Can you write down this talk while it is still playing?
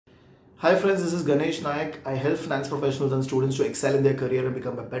Hi friends, this is Ganesh Nayak. I help finance professionals and students to excel in their career and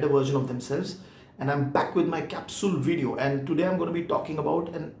become a better version of themselves. And I'm back with my capsule video. And today I'm going to be talking about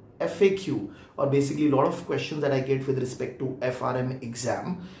an FAQ, or basically a lot of questions that I get with respect to FRM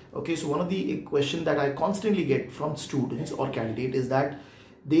exam. Okay, so one of the questions that I constantly get from students or candidate is that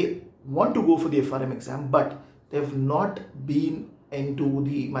they want to go for the FRM exam, but they've not been into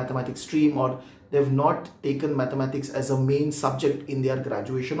the mathematics stream, or they've not taken mathematics as a main subject in their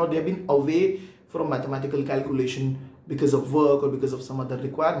graduation, or they've been away from mathematical calculation because of work or because of some other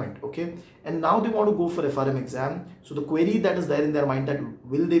requirement. Okay, and now they want to go for FRM exam. So the query that is there in their mind, that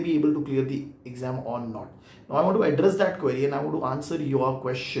will they be able to clear the exam or not? Now I want to address that query and I want to answer your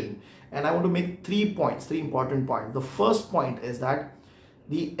question, and I want to make three important points. The first point is that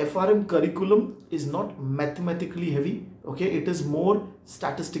the FRM curriculum is not mathematically heavy. Okay, it is more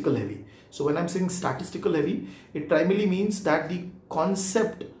statistical heavy. So when I'm saying statistical heavy, it primarily means that the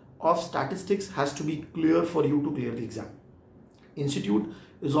concept of statistics has to be clear for you to clear the exam. Institute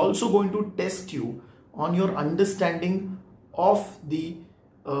is also going to test you on your understanding of the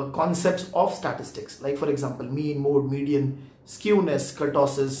concepts of statistics, like for example mean, mode, median, skewness,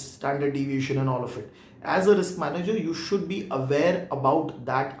 kurtosis, standard deviation, and all of it. As a risk manager, you should be aware about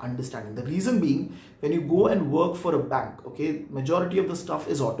that understanding. The reason being, when you go and work for a bank, okay, majority of the stuff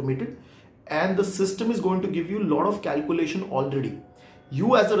is automated and the system is going to give you a lot of calculation already.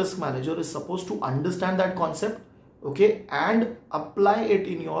 You as a risk manager is supposed to understand that concept, okay, and apply it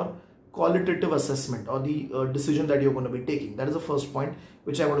in your qualitative assessment or the decision that you're going to be taking. That is the first point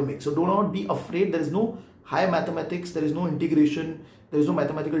which I want to make. So do not be afraid. There is no high mathematics, there is no integration, there is no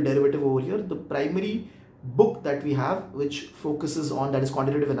mathematical derivative over here. The primary book that we have, which focuses on, that is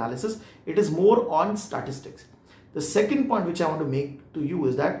quantitative analysis, it is more on statistics. The second point which I want to make to you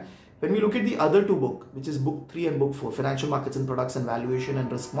is that when we look at the other two books, which is book 3 and book 4, Financial Markets and Products and Valuation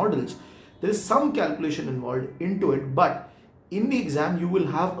and Risk Models, there is some calculation involved into it, but in the exam you will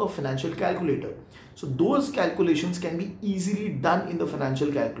have a financial calculator. So those calculations can be easily done in the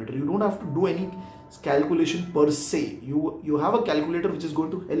financial calculator. You don't have to do any calculation per se. You have a calculator which is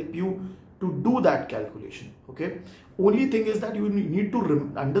going to help you to do that calculation. Okay, only thing is that you need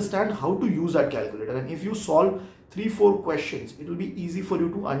to understand how to use that calculator, and if you solve 3-4 questions, it will be easy for you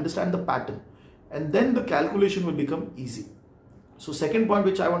to understand the pattern, and then the calculation will become easy. So second point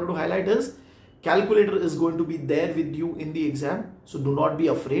which I wanted to highlight is calculator is going to be there with you in the exam, so do not be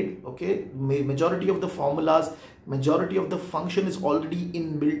afraid. Okay, majority of the formulas, majority of the function is already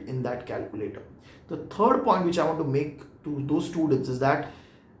inbuilt in that calculator. The third point which I want to make to those students is that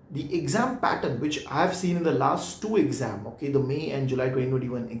the exam pattern which I have seen in the last two exams, okay, the May and July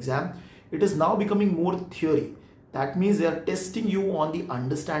 2021 exam, it is now becoming more theory. That means they are testing you on the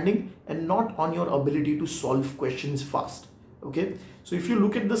understanding and not on your ability to solve questions fast. Okay, so if you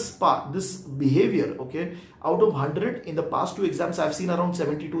look at this part, this behavior, okay, out of 100 in the past two exams, I've seen around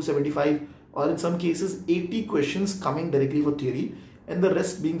 72, 75, or in some cases 80 questions coming directly for theory, and the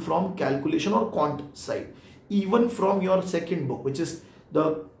rest being from calculation or quant side. Even from your second book, which is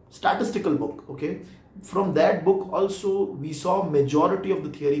the statistical book, okay, from that book also we saw majority of the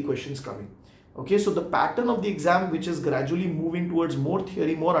theory questions coming. Okay, so the pattern of the exam, which is gradually moving towards more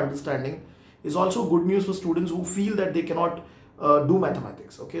theory, more understanding, is also good news for students who feel that they cannot do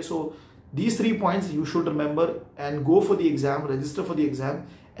mathematics. Okay, so these 3 points you should remember and go for the exam, register for the exam,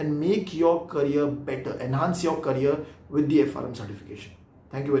 and make your career better, enhance your career with the FRM certification.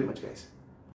 Thank you very much, guys.